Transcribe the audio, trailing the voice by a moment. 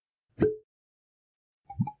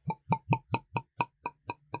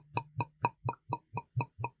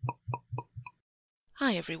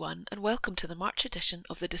Hi everyone, and welcome to the March edition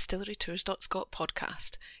of the DistilleryTours.scot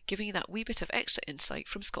podcast, giving you that wee bit of extra insight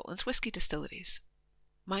from Scotland's whisky distilleries.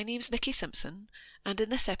 My name's Nikki Simpson, and in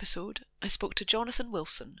this episode I spoke to Jonathan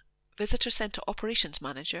Wilson, Visitor Centre Operations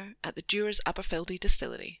Manager at the Dewar's Aberfeldy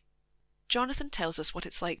Distillery. Jonathan tells us what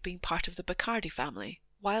it's like being part of the Bacardi family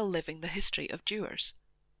while living the history of Dewar's,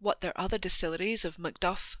 what their other distilleries of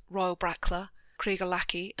Macduff, Royal Brackla,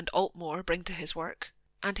 Craigellachie and Aultmore bring to his work,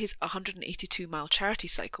 and his 182-mile charity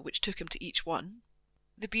cycle which took him to each one,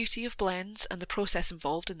 the beauty of blends and the process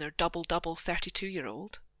involved in their double-double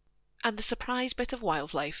 32-year-old, and the surprise bit of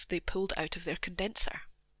wildlife they pulled out of their condenser.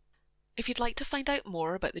 If you'd like to find out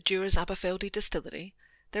more about the Dewar's Aberfeldy Distillery,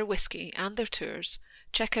 their whisky and their tours,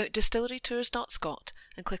 check out DistilleryTours.scot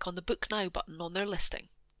and click on the Book Now button on their listing.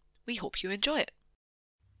 We hope you enjoy it.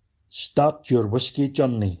 Start your whisky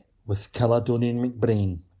journey with Caledonian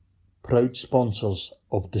McBrain, proud sponsors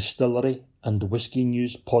of Distillery and Whisky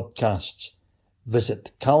News podcasts. Visit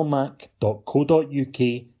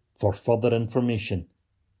calmac.co.uk for further information.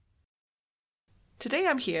 Today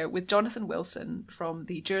I'm here with Jonathan Wilson from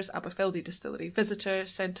the Dewar's Aberfeldy Distillery, Visitor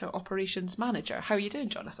Centre Operations Manager. How are you doing,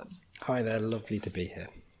 Jonathan? Hi there, lovely to be here.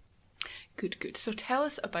 Good. So tell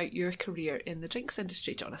us about your career in the drinks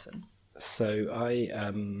industry, Jonathan. So I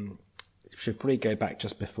should probably go back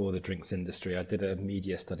just before the drinks industry. I did a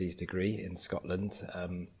media studies degree in Scotland.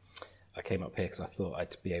 I came up here because I thought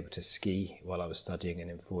I'd be able to ski while I was studying, and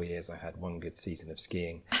in 4 years I had one good season of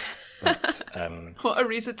skiing. But, what a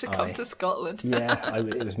reason to come to Scotland.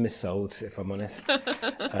 It was missold, if I'm honest.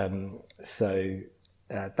 That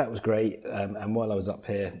was great. And while I was up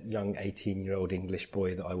here, young 18-year-old English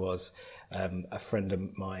boy that I was, a friend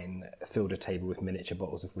of mine filled a table with miniature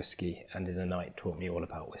bottles of whiskey and in a night taught me all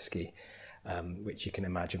about whiskey, which you can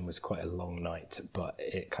imagine was quite a long night, but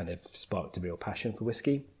it kind of sparked a real passion for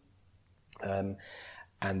whiskey.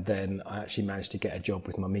 And then I actually managed to get a job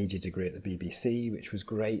with my media degree at the BBC, which was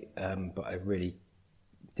great, but I really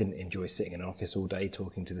didn't enjoy sitting in an office all day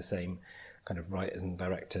talking to the same kind of writers and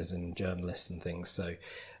directors and journalists and things. So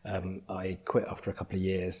I quit after a couple of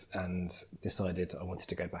years and decided I wanted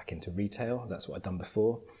to go back into retail. That's what I'd done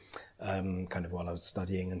before, kind of while I was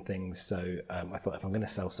studying and things. So I thought if I'm going to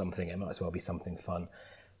sell something, it might as well be something fun.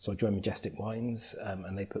 So I joined Majestic Wines,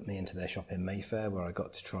 and they put me into their shop in Mayfair, where I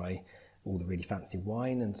got to try all the really fancy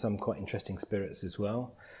wine and some quite interesting spirits as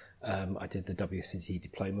well. I did the WCT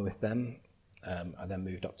diploma with them. I then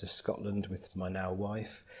moved up to Scotland with my now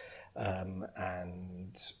wife, and I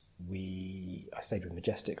stayed with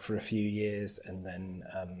Majestic for a few years, and then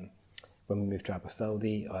when we moved to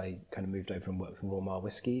Aberfeldy, I kind of moved over and worked with Royal Mile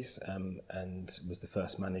Whiskies, and was the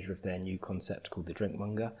first manager of their new concept called the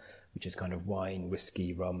Drinkmonger, which is kind of wine,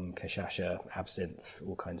 whiskey, rum, cachaça, absinthe,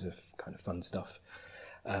 all kinds of kind of fun stuff.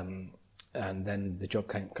 And then the job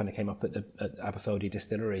came up at Aberfeldy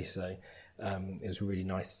Distillery, so it was a really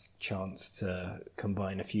nice chance to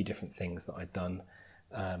combine a few different things that I'd done,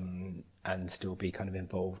 and still be kind of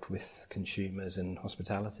involved with consumers and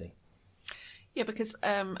hospitality. Yeah, because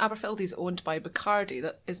Aberfeldy's owned by Bacardi,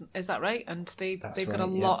 is that right? And they've got a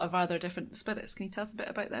lot of other different spirits. Can you tell us a bit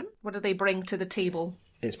about them? What do they bring to the table?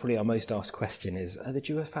 It's probably our most asked question is, are the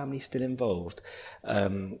Dewar family still involved?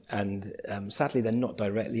 And sadly, they're not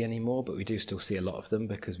directly anymore, but we do still see a lot of them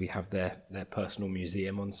because we have their personal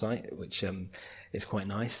museum on site, which is quite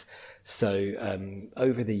nice. So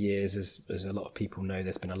over the years, as a lot of people know,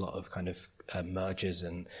 there's been a lot of kind of mergers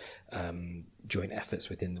and joint efforts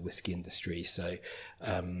within the whisky industry. So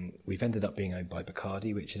we've ended up being owned by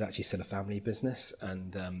Bacardi, which is actually still a family business,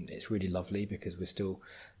 and it's really lovely because we're still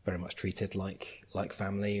very much treated like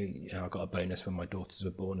family. You know, I got a bonus when my daughters were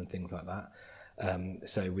born and things like that.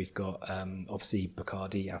 So we've got obviously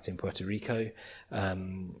Bacardi out in Puerto Rico.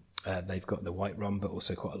 They've got the white rum, but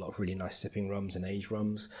also quite a lot of really nice sipping rums and aged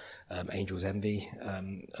rums. Angel's Envy,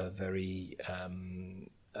 a very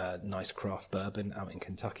nice craft bourbon out in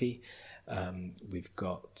Kentucky. We've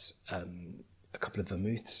got a couple of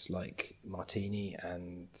vermouths like Martini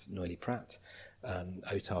and Noilly Prat,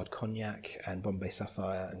 Otard Cognac and Bombay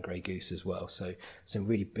Sapphire and Grey Goose as well. So some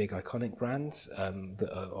really big iconic brands that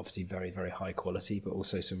are obviously very, very high quality, but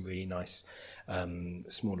also some really nice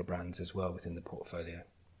smaller brands as well within the portfolio.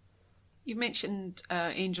 You mentioned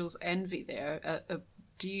Angel's Envy there.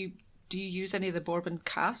 Do you use any of the bourbon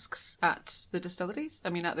casks at the distilleries?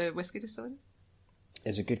 I mean, at the whisky distilleries?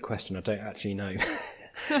 It's a good question. I don't actually know.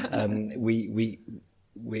 We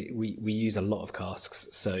use a lot of casks,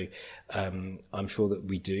 so I'm sure that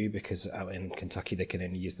we do, because out in Kentucky they can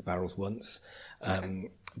only use the barrels once.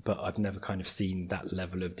 But I've never kind of seen that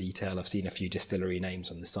level of detail. I've seen a few distillery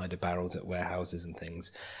names on the side of barrels at warehouses and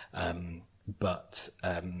things. But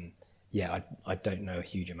I don't know a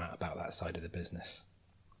huge amount about that side of the business.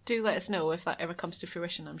 Do let us know if that ever comes to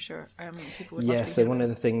fruition. I'm sure people would love to hear. So one of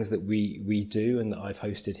the things that we do and that I've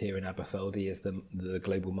hosted here in Aberfeldy is the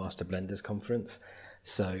Global Master Blenders Conference.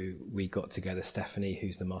 So we got together Stephanie,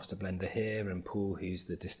 who's the master blender here, and Paul, who's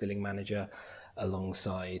the distilling manager,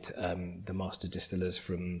 alongside the master distillers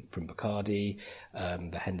from Bacardi,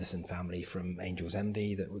 the Henderson family from Angel's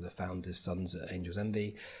Envy, that were the founders' sons at Angel's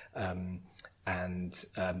Envy, and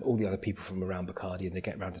all the other people from around Bacardi, and they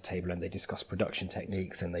get around a table and they discuss production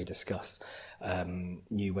techniques and they discuss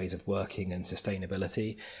new ways of working and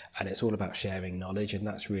sustainability, and it's all about sharing knowledge. And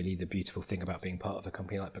that's really the beautiful thing about being part of a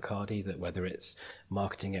company like Bacardi, that whether it's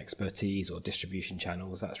marketing expertise or distribution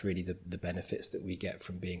channels, that's really the benefits that we get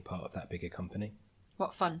from being part of that bigger company.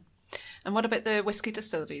 What fun. And what about the whisky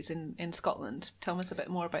distilleries in Scotland? Tell us a bit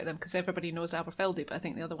more about them, because everybody knows Aberfeldy, but I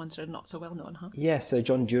think the other ones are not so well known, huh? Yeah, so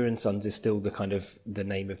John Dewar and Sons is still the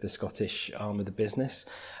name of the Scottish arm of the business.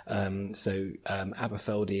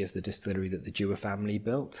 Aberfeldy is the distillery that the Dewar family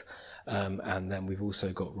built. And then we've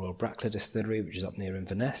also got Royal Brackla Distillery, which is up near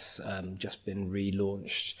Inverness, just been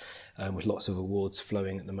relaunched with lots of awards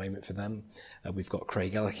flowing at the moment for them. We've got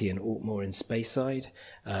Craigellachie and Aultmore in Speyside,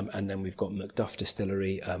 and then we've got Macduff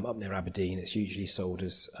Distillery up near Aberdeen. It's usually sold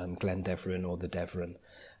as Glendevron or the Devron,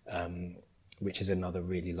 which is another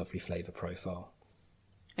really lovely flavour profile.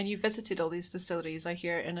 And you visited all these distilleries, I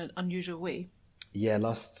hear, in an unusual way. Yeah,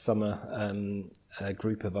 last summer a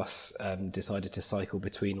group of us decided to cycle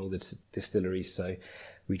between all the distilleries. So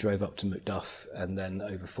we drove up to Macduff and then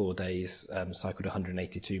over 4 days cycled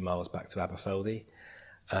 182 miles back to Aberfeldy.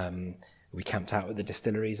 We camped out at the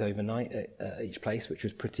distilleries overnight at each place, which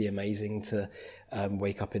was pretty amazing to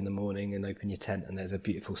wake up in the morning and open your tent and there's a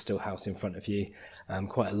beautiful still house in front of you.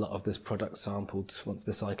 Quite a lot of this product sampled once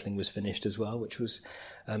the cycling was finished as well, which was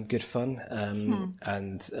good fun.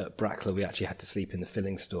 And at Brackla, we actually had to sleep in the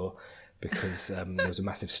filling store because there was a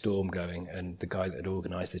massive storm going and the guy that had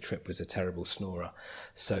organised the trip was a terrible snorer.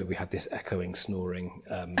 So we had this echoing snoring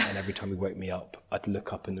and every time he woke me up, I'd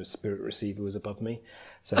look up and the spirit receiver was above me.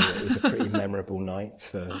 So it was a pretty memorable night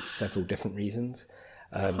for several different reasons.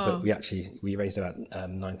 But we raised about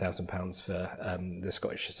 £9,000 for the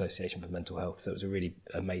Scottish Association for Mental Health. So it was a really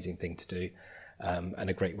amazing thing to do. And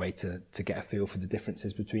a great way to get a feel for the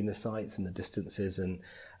differences between the sites and the distances, and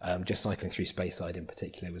just cycling through Speyside in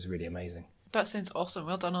particular was really amazing. That sounds awesome.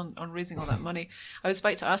 Well done on raising all that money. I was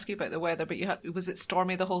about to ask you about the weather, but was it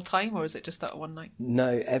stormy the whole time, or was it just that one night?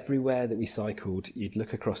 No, everywhere that we cycled, you'd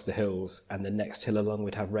look across the hills and the next hill along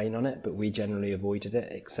would have rain on it, but we generally avoided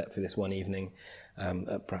it except for this one evening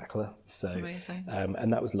at Brackla. So, amazing.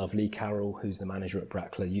 And that was lovely. Carol, who's the manager at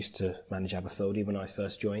Brackla, used to manage Aberfeldy when I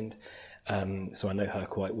first joined. So I know her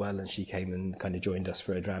quite well, and she came and kind of joined us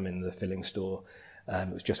for a dram in the filling store.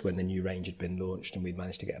 It was just when the new range had been launched and we'd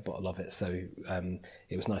managed to get a bottle of it. So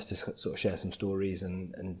it was nice to sort of share some stories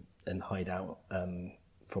and hide out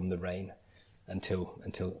from the rain until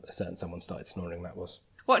a certain someone started snoring, that was.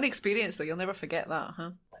 What an experience, though. You'll never forget that,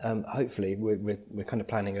 huh? Hopefully. We're kind of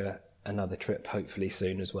planning another trip hopefully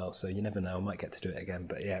soon as well. So you never know, I might get to do it again.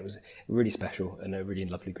 But yeah, it was really special and a really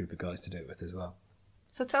lovely group of guys to do it with as well.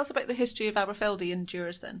 So tell us about the history of Aberfeldy and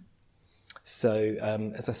Dewars then. So,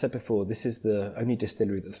 as I said before, this is the only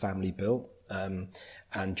distillery that the family built, and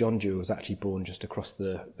John Dewar was actually born just across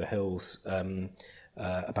the hills,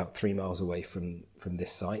 about 3 miles away from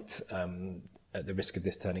this site. At the risk of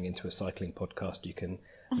this turning into a cycling podcast, you can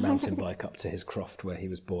mountain bike up to his croft where he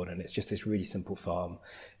was born, and it's just this really simple farm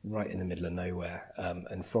right in the middle of nowhere.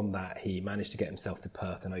 And from that, he managed to get himself to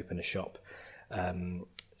Perth and open a shop,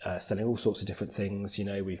 selling all sorts of different things. You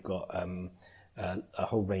know, we've got a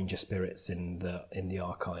whole range of spirits in the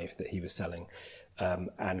archive that he was selling,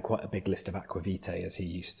 and quite a big list of aquavitae, as he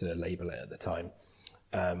used to label it at the time.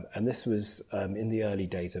 And this was in the early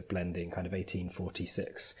days of blending, kind of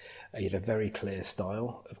 1846. He had a very clear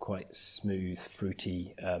style of quite smooth,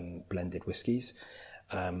 fruity blended whiskies.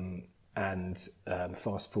 And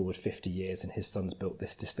fast forward 50 years, and his sons built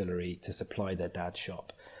this distillery to supply their dad's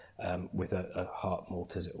shop. With a heart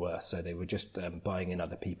malt, as it were. So they were just buying in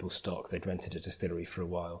other people's stock. They'd rented a distillery for a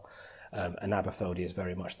while. And Aberfeldy is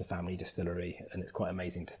very much the family distillery, and it's quite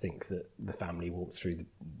amazing to think that the family walked through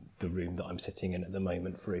the room that I'm sitting in at the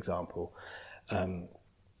moment, for example.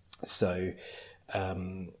 So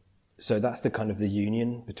that's the kind of the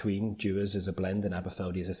union between Dewars as a blend and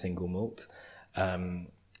Aberfeldy as a single malt.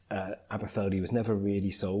 Aberfeldy was never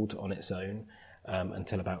really sold on its own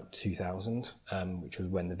until about 2000, which was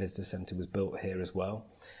when the visitor centre was built here as well.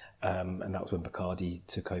 and that was when Bacardi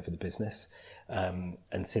took over the business.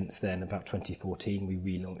 And since then, about 2014, we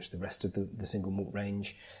relaunched the rest of the single malt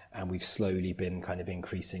range, and we've slowly been kind of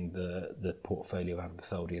increasing the portfolio of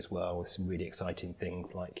Aberfeldy as well, with some really exciting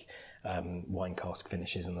things like wine cask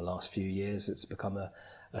finishes in the last few years. It's become a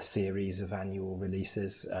series of annual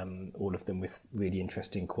releases, all of them with really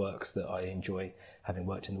interesting quirks that I enjoy, having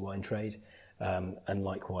worked in the wine trade. And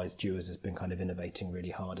likewise, Dewar's has been kind of innovating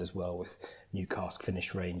really hard as well, with new cask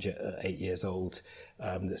finish range at 8 years old,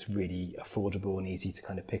 that's really affordable and easy to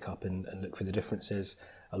kind of pick up and look for the differences,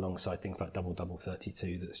 alongside things like Double Double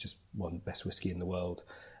 32, that's just one best whiskey in the world,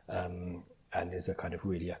 and is a kind of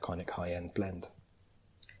really iconic high-end blend.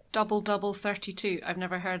 Double Double 32. I've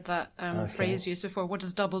never heard that phrase used before. What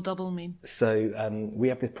does double double mean? So we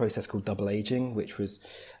have this process called double aging, which was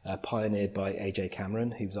pioneered by AJ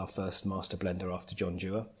Cameron, who was our first master blender after John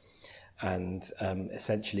Dewar. And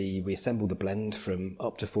essentially we assemble the blend from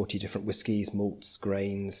up to 40 different whiskies, malts,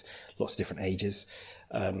 grains, lots of different ages.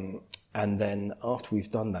 And then after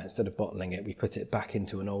we've done that, instead of bottling it, we put it back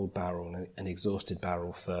into an old barrel, an exhausted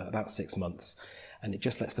barrel, for about 6 months. And it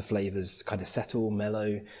just lets the flavours kind of settle,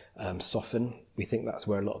 mellow, soften. We think that's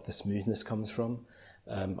where a lot of the smoothness comes from.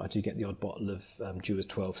 I do get the odd bottle of Dewar's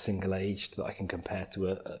 12 single-aged that I can compare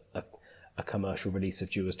to a commercial release of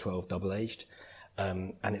Dewar's 12 double-aged.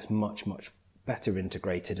 And it's much, much better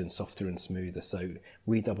integrated and softer and smoother. So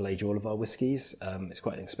we double-age all of our whiskies. It's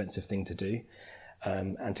quite an expensive thing to do.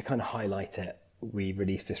 And to kind of highlight it, we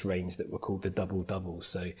released this range that were called the Double Doubles.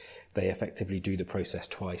 So they effectively do the process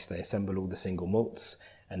twice. They assemble all the single malts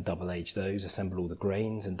and double age those, assemble all the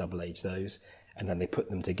grains and double age those, and then they put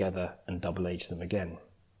them together and double age them again.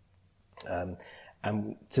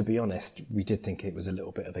 And to be honest, we did think it was a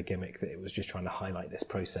little bit of a gimmick, that it was just trying to highlight this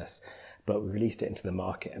process. But we released it into the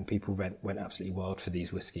market and people went absolutely wild for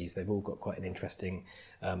these whiskies. They've all got quite an interesting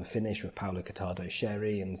finish, with Paolo Cortado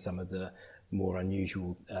sherry and some of the more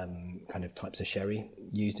unusual kind of types of sherry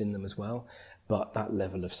used in them as well. But that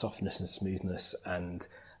level of softness and smoothness and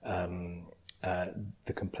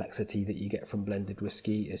the complexity that you get from blended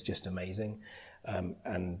whiskey is just amazing.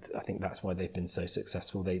 And I think that's why they've been so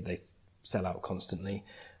successful. They sell out constantly.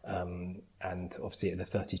 And obviously the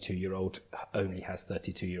 32-year-old only has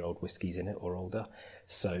 32-year-old whiskies in it or older.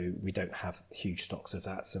 So we don't have huge stocks of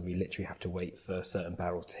that. So we literally have to wait for certain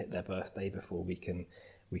barrels to hit their birthday before we can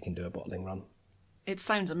do a bottling run. It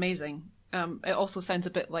sounds amazing. It also sounds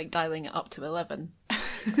a bit like dialing it up to 11.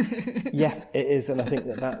 Yeah, it is, and I think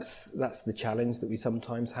that's the challenge that we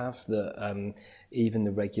sometimes have. That even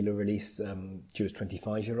the regular release, Dewar's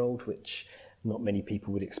 25-year-old, which not many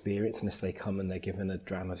people would experience unless they come and they're given a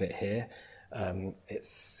dram of it here.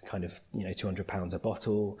 It's kind of £200 a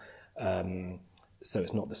bottle, so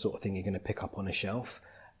it's not the sort of thing you're going to pick up on a shelf.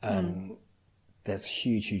 There's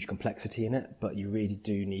huge complexity in it, but you really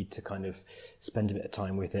do need to kind of spend a bit of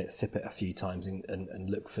time with it, sip it a few times and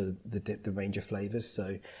look for the range of flavours.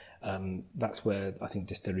 So that's where I think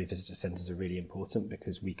distillery visitor centres are really important,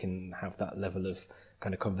 because we can have that level of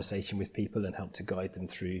kind of conversation with people and help to guide them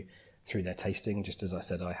through their tasting, just as I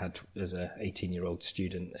said I had as a 18-year-old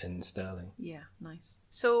student in Stirling. Yeah, nice.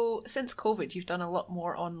 So since COVID, you've done a lot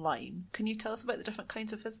more online. Can you tell us about the different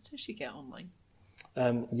kinds of visitors you get online?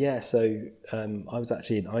 I was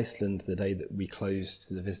actually in Iceland the day that we closed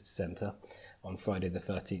the visitor centre on Friday the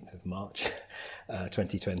 13th of March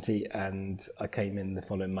 2020, and I came in the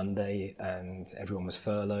following Monday and everyone was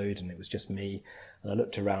furloughed and it was just me, and I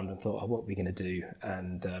looked around and thought, what are we going to do?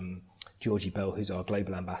 And Georgie Bell, who's our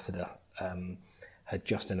global ambassador, had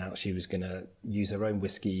just announced she was going to use her own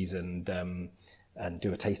whiskies and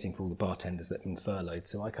do a tasting for all the bartenders that had been furloughed.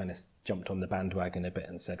 So I kind of jumped on the bandwagon a bit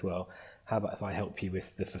and said, well, how about if I help you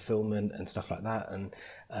with the fulfillment and stuff like that,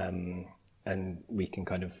 and we can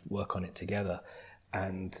kind of work on it together.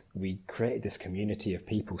 And we created this community of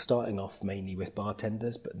people, starting off mainly with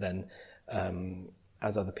bartenders, but then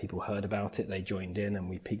as other people heard about it, they joined in, and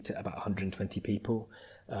we peaked at about 120 people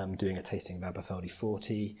doing a tasting of Aberfeldy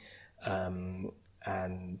 40.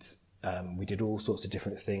 We did all sorts of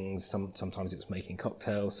different things. Sometimes it was making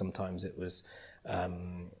cocktails, sometimes it was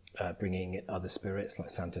bringing in other spirits like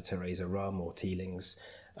Santa Teresa rum or Teeling's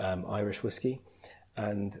Irish whiskey.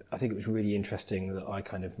 And I think it was really interesting that I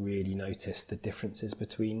kind of really noticed the differences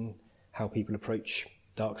between how people approach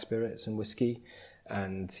dark spirits and whiskey.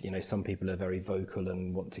 And, some people are very vocal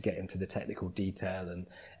and want to get into the technical detail, and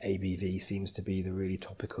ABV seems to be the really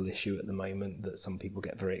topical issue at the moment that some people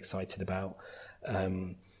get very excited about.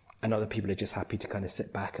 And other people are just happy to kind of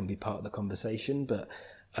sit back and be part of the conversation. But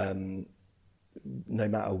no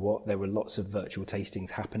matter what, there were lots of virtual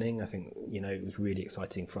tastings happening. I think, it was really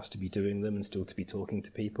exciting for us to be doing them and still to be talking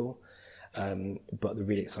to people. But the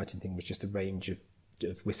really exciting thing was just the range of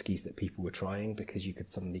whiskies that people were trying, because you could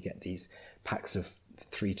suddenly get these packs of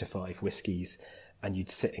 3 to 5 whiskies and you'd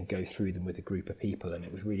sit and go through them with a group of people, and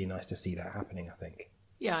it was really nice to see that happening, I think.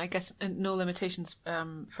 Yeah, I guess, and no limitations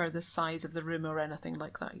for the size of the room or anything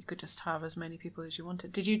like that. You could just have as many people as you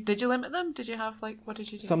wanted. Did you limit them? Did you have, what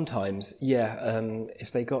did you do? Sometimes, yeah.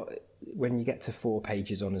 When you get to 4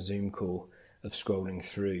 pages on a Zoom call of scrolling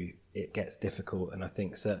through, it gets difficult. And I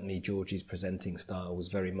think certainly Georgie's presenting style was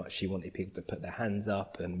very much, she wanted people to put their hands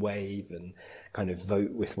up and wave and kind of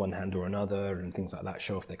vote with one hand or another and things like that,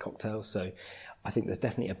 show off their cocktails. So I think there's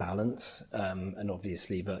definitely a balance. And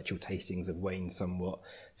obviously virtual tastings have waned somewhat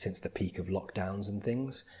since the peak of lockdowns and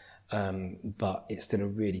things. But it's still a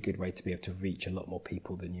really good way to be able to reach a lot more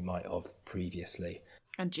people than you might have previously.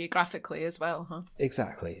 And geographically as well, huh?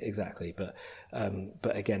 Exactly. But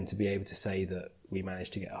again, to be able to say that we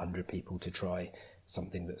managed to get 100 people to try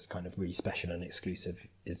something that's kind of really special and exclusive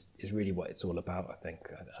is really what it's all about, I think.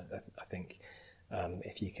 I think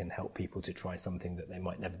if you can help people to try something that they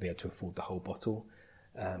might never be able to afford the whole bottle,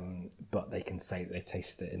 but they can say that they've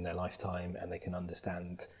tasted it in their lifetime and they can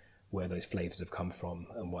understand where those flavours have come from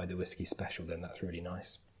and why the whiskey's special, then that's really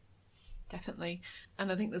nice. Definitely. And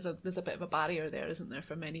I think there's a bit of a barrier there, isn't there,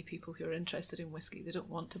 for many people who are interested in whiskey. They don't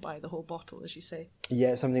want to buy the whole bottle, as you say.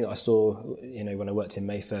 Yeah, it's something that I saw, when I worked in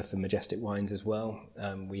Mayfair for Majestic Wines as well.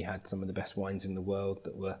 We had some of the best wines in the world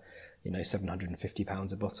that were,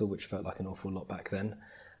 £750 a bottle, which felt like an awful lot back then.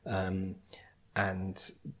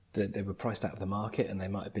 And they were priced out of the market, and they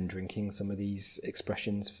might have been drinking some of these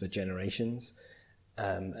expressions for generations.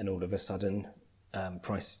 And all of a sudden,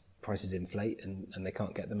 prices inflate and they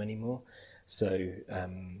can't get them anymore. So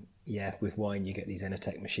with wine you get these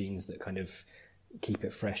Enotech machines that kind of keep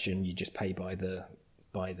it fresh, and you just pay by the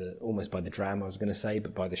almost by the dram, I was going to say,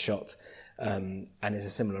 but by the shot. And it's a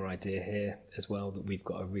similar idea here as well, that we've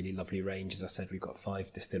got a really lovely range. As I said, we've got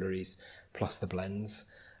 5 distilleries plus the blends.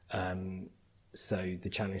 So the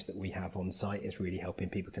challenge that we have on site is really helping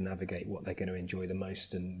people to navigate what they're going to enjoy the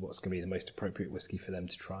most and what's going to be the most appropriate whiskey for them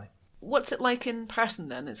to try. What's it like in person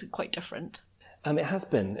then? Is it quite different? It has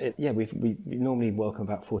been. We normally welcome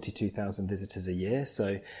about 42,000 visitors a year,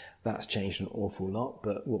 so that's changed an awful lot.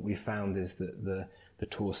 But what we found is that the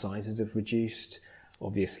tour sizes have reduced.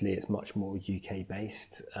 Obviously, it's much more UK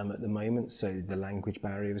based at the moment, so the language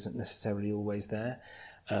barrier isn't necessarily always there.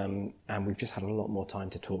 And we've just had a lot more time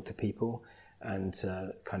to talk to people and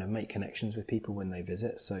kind of make connections with people when they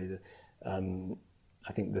visit. So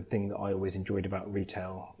I think the thing that I always enjoyed about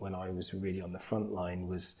retail when I was really on the front line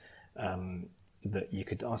was that you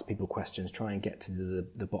could ask people questions, try and get to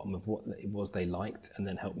the bottom of what it was they liked, and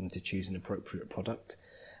then help them to choose an appropriate product.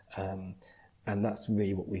 And that's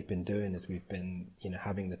really what we've been doing, is we've been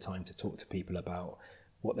having the time to talk to people about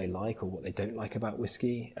what they like or what they don't like about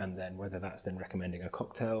whiskey, and then whether that's then recommending a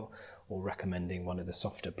cocktail or recommending one of the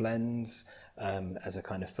softer blends as a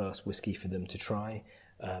kind of first whiskey for them to try.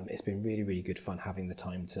 It's been really, really good fun having the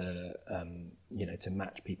time to, to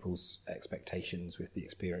match people's expectations with the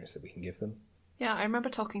experience that we can give them. Yeah, I remember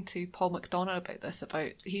talking to Paul McDonough about this.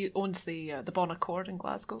 He owns the Bon Accord in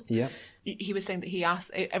Glasgow. Yeah. He was saying that he asks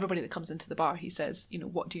everybody that comes into the bar, he says,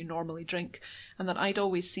 what do you normally drink? And that I'd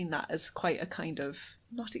always seen that as quite a kind of,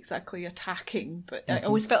 not exactly attacking, but I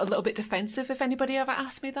always felt a little bit defensive if anybody ever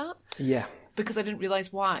asked me that. Yeah. Because I didn't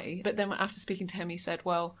realise why. But then after speaking to him, he said,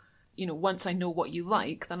 well, once I know what you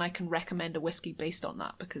like, then I can recommend a whiskey based on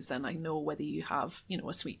that, because then I know whether you have,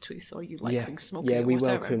 a sweet tooth or you like things smoky or we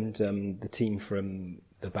whatever. welcomed the team from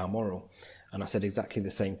the Balmoral, and I said exactly the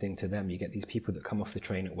same thing to them. You get these people that come off the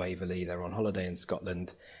train at Waverley, they're on holiday in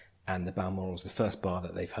Scotland, and the Balmoral's the first bar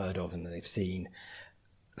that they've heard of and that they've seen.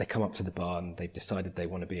 They come up to the bar and they've decided they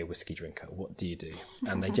want to be a whiskey drinker. What do you do?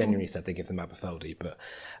 And they genuinely said they give them Aberfeldy. But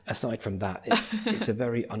aside from that, it's a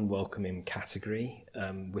very unwelcoming category,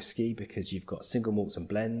 whiskey, because you've got single malts and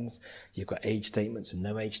blends, you've got age statements and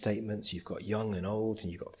no age statements, you've got young and old, and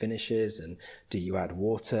you've got finishes, and do you add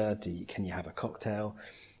water? Can you have a cocktail?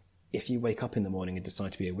 If you wake up in the morning and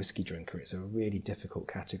decide to be a whiskey drinker, it's a really difficult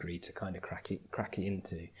category to kind of crack it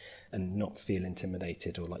into and not feel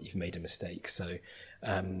intimidated or like you've made a mistake. So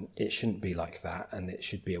it shouldn't be like that, and it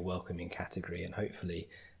should be a welcoming category, and hopefully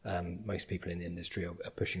most people in the industry are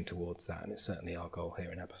pushing towards that, and it's certainly our goal here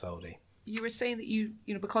in Aberfeldy. You were saying that you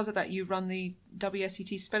because of that, you run the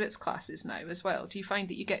WSET spirits classes now as well. Do you find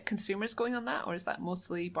that you get consumers going on that, or is that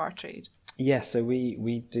mostly bar trade? Yeah, so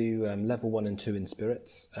we do level 1 and 2 in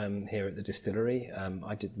spirits here at the distillery.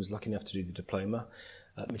 I was lucky enough to do the diploma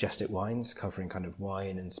Majestic Wines, covering kind of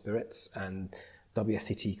wine and spirits, and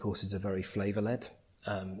WSET courses are very flavour-led.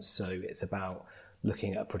 So it's about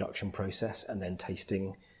looking at a production process and then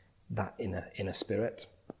tasting that in a spirit.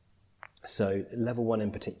 So level 1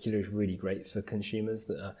 in particular is really great for consumers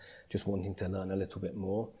that are just wanting to learn a little bit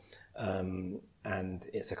more. And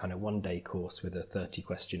it's a kind of 1-day course with a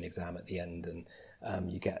 30-question exam at the end,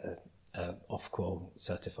 and you get a Ofqual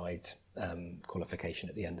certified qualification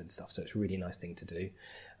at the end and stuff. So it's a really nice thing to do.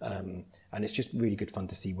 And it's just really good fun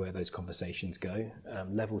to see where those conversations go.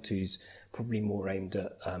 Level 2's probably more aimed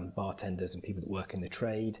at bartenders and people that work in the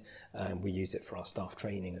trade. We use it for our staff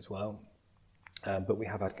training as well. But we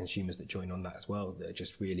have had consumers that join on that as well, that are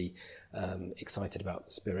just really excited about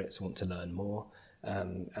the spirits, want to learn more.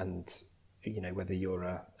 And whether you're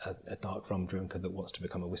a dark rum drinker that wants to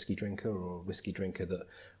become a whiskey drinker, or a whiskey drinker that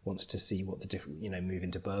wants to see what the different, move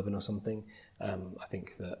into bourbon or something, I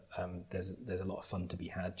think that there's a lot of fun to be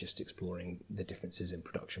had just exploring the differences in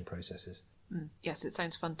production processes. Yes, it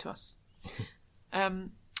sounds fun to us.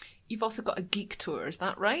 You've also got a geek tour, is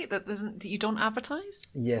that right? That you don't advertise?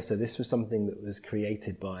 Yeah, so this was something that was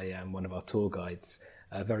created by one of our tour guides.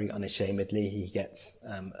 Very unashamedly, he gets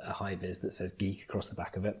a high vis that says geek across the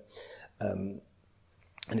back of it. And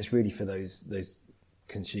it's really for those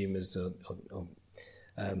consumers or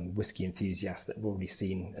whiskey enthusiasts that have already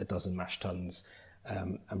seen a dozen mash tuns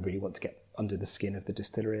and really want to get under the skin of the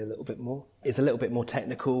distillery a little bit more. It's a little bit more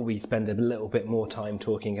technical. We spend a little bit more time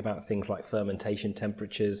talking about things like fermentation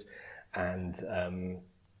temperatures and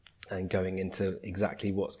going into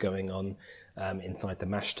exactly what's going on inside the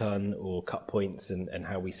mash tun or cut points and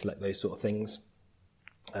how we select those sort of things.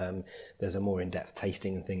 There's a more in-depth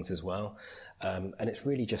tasting and things as well. And it's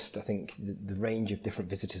really just, I think, the range of different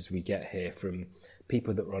visitors we get here, from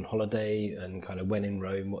people that were on holiday and kind of when in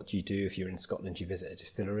Rome, what do you do if you're in Scotland, you visit a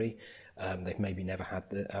distillery. They've maybe never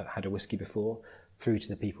had a whiskey before, through to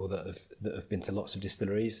the people that have been to lots of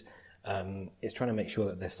distilleries. It's trying to make sure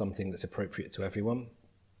that there's something that's appropriate to everyone,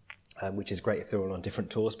 which is great if they're all on different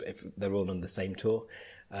tours, but if they're all on the same tour,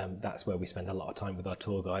 that's where we spend a lot of time with our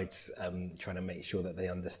tour guides, trying to make sure that they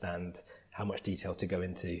understand how much detail to go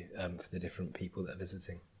into for the different people that are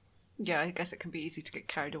visiting. Yeah, I guess it can be easy to get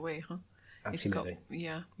carried away, huh? Absolutely.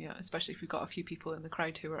 Yeah, especially if you've got a few people in the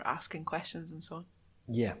crowd who are asking questions and so on.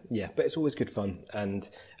 Yeah, but it's always good fun, and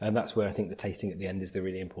that's where I think the tasting at the end is the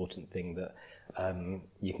really important thing, that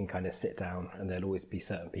you can kind of sit down, and there'll always be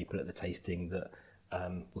certain people at the tasting that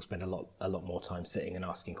will spend a lot more time sitting and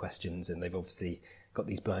asking questions, and they've obviously got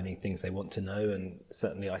these burning things they want to know. And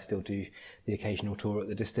certainly I still do the occasional tour at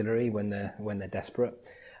the distillery when they're desperate.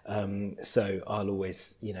 So I'll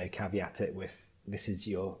always caveat it with, this is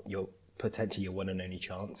your potentially your one and only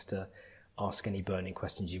chance to ask any burning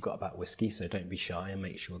questions you've got about whiskey, so don't be shy and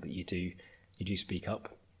make sure that you do speak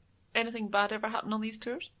up. Anything bad ever happen on these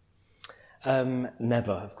tours?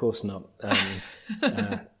 Never, of course not.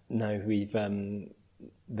 No, we've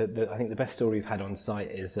I think the best story we've had on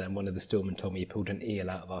site is one of the storemen told me he pulled an eel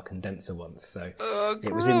out of our condenser once. So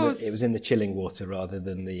it was in the chilling water rather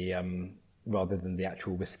than the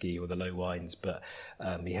actual whiskey or the low wines. But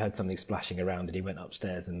he heard something splashing around, and he went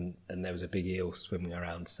upstairs, and there was a big eel swimming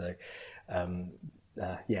around. So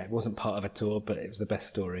it wasn't part of a tour, but it was the best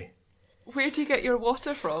story. Where do you get your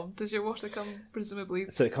water from? Does your water come presumably?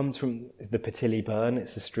 So it comes from the Perthshire Burn.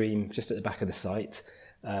 It's a stream just at the back of the site.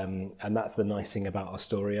 And that's the nice thing about our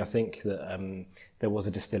story, I think, that there was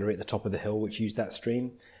a distillery at the top of the hill which used that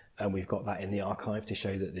stream, and we've got that in the archive to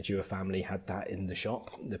show that the Dewar family had that in the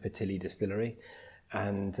shop, the Perthshire Distillery.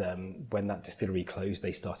 And when that distillery closed,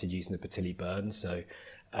 they started using the Perthshire Burn. So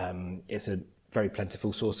it's a very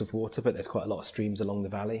plentiful source of water, but there's quite a lot of streams along the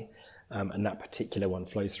valley, and that particular one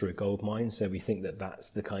flows through a gold mine. So we think that that's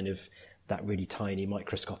the kind of that really tiny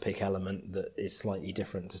microscopic element that is slightly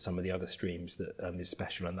different to some of the other streams that is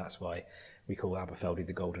special, and that's why we call Aberfeldy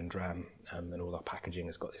the Golden Dram, and all our packaging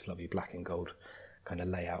has got this lovely black and gold kind of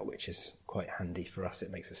layout, which is quite handy for us.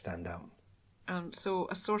 It makes us stand out. So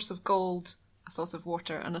a source of gold, a source of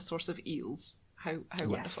water, and a source of eels. How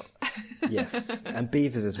yes. wonderful. Yes, and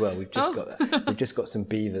beavers as well. We've just got some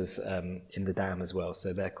beavers in the dam as well,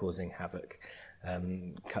 so they're causing havoc.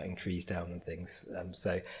 Cutting trees down and things.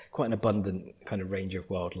 So quite an abundant kind of range of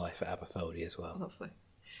wildlife at Aberfeldy as well. Lovely.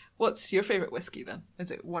 What's your favourite whiskey then? Is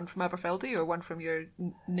it one from Aberfeldy or one from your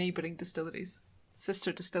neighbouring distilleries,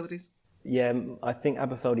 sister distilleries? Yeah, I think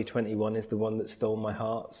Aberfeldy 21 is the one that stole my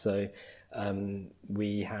heart. So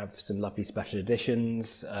we have some lovely special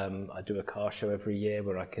editions. I do a car show every year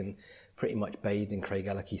where I can pretty much bathe in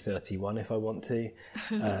Craigellachie 31 if I want to.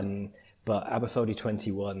 But Aberfeldy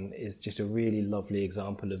 21 is just a really lovely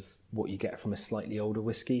example of what you get from a slightly older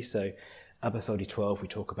whiskey. So Aberfeldy 12, we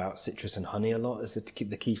talk about citrus and honey a lot as the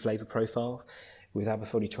key flavour profiles. With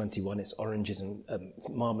Aberfeldy 21, it's oranges and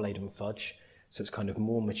marmalade and fudge. So it's kind of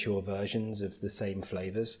more mature versions of the same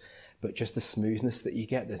flavours, but just the smoothness that you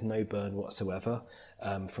get, there's no burn whatsoever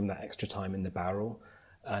from that extra time in the barrel.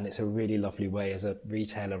 And it's a really lovely way. As a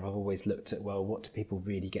retailer, I've always looked at, well, what do people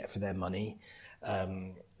really get for their money?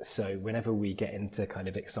 So whenever we get into kind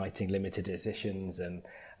of exciting limited editions and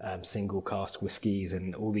single cask whiskies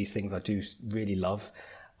and all these things I do really love,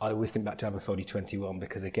 I always think back to Aberfeldy 21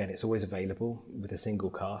 because, again, it's always available with a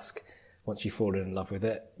single cask. Once you fall in love with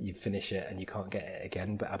it, you finish it and you can't get it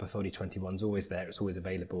again. But Aberfeldy 21 is always there. It's always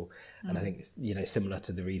available. And I think it's, similar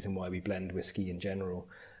to the reason why we blend whiskey in general,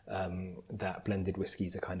 that blended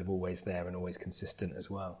whiskies are kind of always there and always consistent as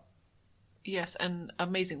well. Yes, and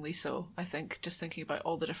amazingly so, I think. Just thinking about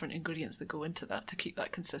all the different ingredients that go into that to keep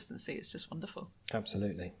that consistency is just wonderful.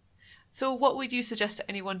 Absolutely. So what would you suggest to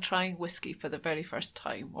anyone trying whiskey for the very first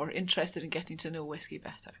time or interested in getting to know whiskey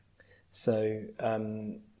better? So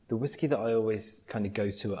the whiskey that I always kind of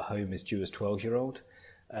go to at home is Dewar's 12-year-old.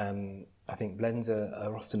 I think blends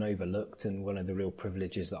are often overlooked, and one of the real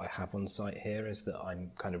privileges that I have on site here is that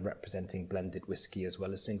I'm kind of representing blended whiskey as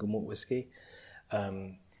well as single malt whiskey.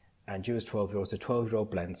 And Dewar's 12-year-old is a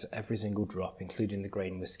 12-year-old blend, so every single drop, including the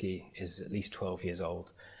grain whiskey, is at least 12 years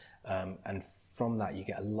old. And from that, you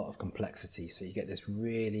get a lot of complexity. So you get this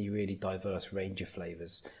really, really diverse range of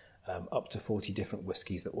flavours, up to 40 different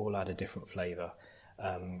whiskies that all add a different flavour.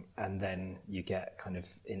 And then you get kind of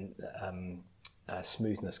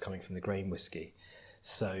smoothness coming from the grain whiskey.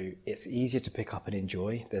 So it's easier to pick up and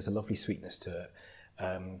enjoy. There's a lovely sweetness to it.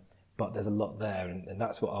 But there's a lot there, and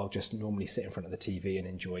that's what I'll just normally sit in front of the TV and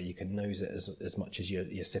enjoy. You can nose it as much as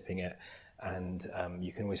you're sipping it, and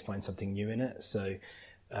you can always find something new in it. So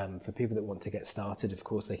for people that want to get started, of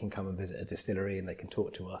course, they can come and visit a distillery and they can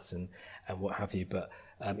talk to us and what have you. But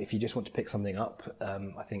if you just want to pick something up,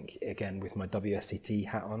 I think, again, with my WSET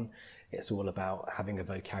hat on, it's all about having a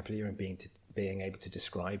vocabulary and being able to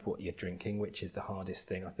describe what you're drinking, which is the hardest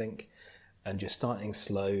thing, I think. And just starting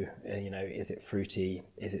slow, is it fruity?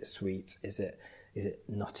 Is it sweet? Is it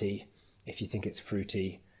nutty? If you think it's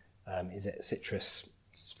fruity, is it citrus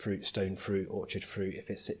fruit, stone fruit, orchard fruit? If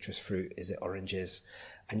it's citrus fruit, is it oranges?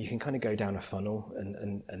 And you can kind of go down a funnel,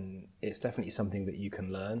 and it's definitely something that you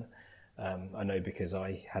can learn. I know because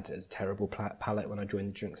I had a terrible palate when I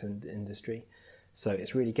joined the drinks industry. So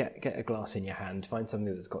it's really get a glass in your hand, find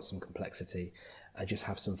something that's got some complexity, and just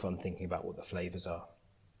have some fun thinking about what the flavours are.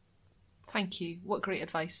 Thank you. What great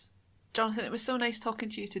advice. Jonathan, it was so nice talking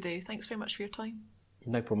to you today. Thanks very much for your time.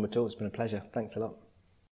 No problem at all. It's been a pleasure. Thanks a lot.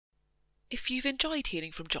 If you've enjoyed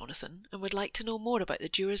hearing from Jonathan and would like to know more about the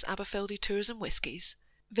Dewar's Aberfeldy Tours and Whiskies,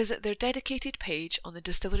 visit their dedicated page on the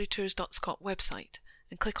DistilleryTours.scot website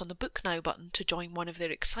and click on the Book Now button to join one of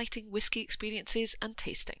their exciting whisky experiences and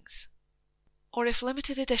tastings. Or if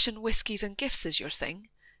limited edition whiskies and gifts is your thing,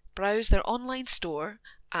 browse their online store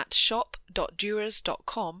at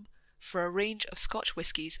shop.dewars.com for a range of Scotch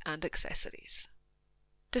whiskies and accessories.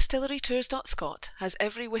 DistilleryTours.scot has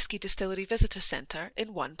every whisky distillery visitor centre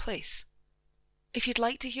in one place. If you'd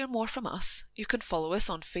like to hear more from us, you can follow us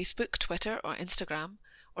on Facebook, Twitter or Instagram,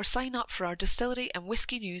 or sign up for our Distillery and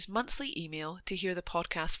Whisky News monthly email to hear the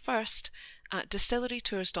podcast first at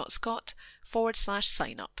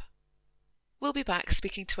DistilleryTours.scot/sign up. We'll be back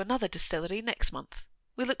speaking to another distillery next month.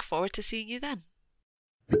 We look forward to seeing you then.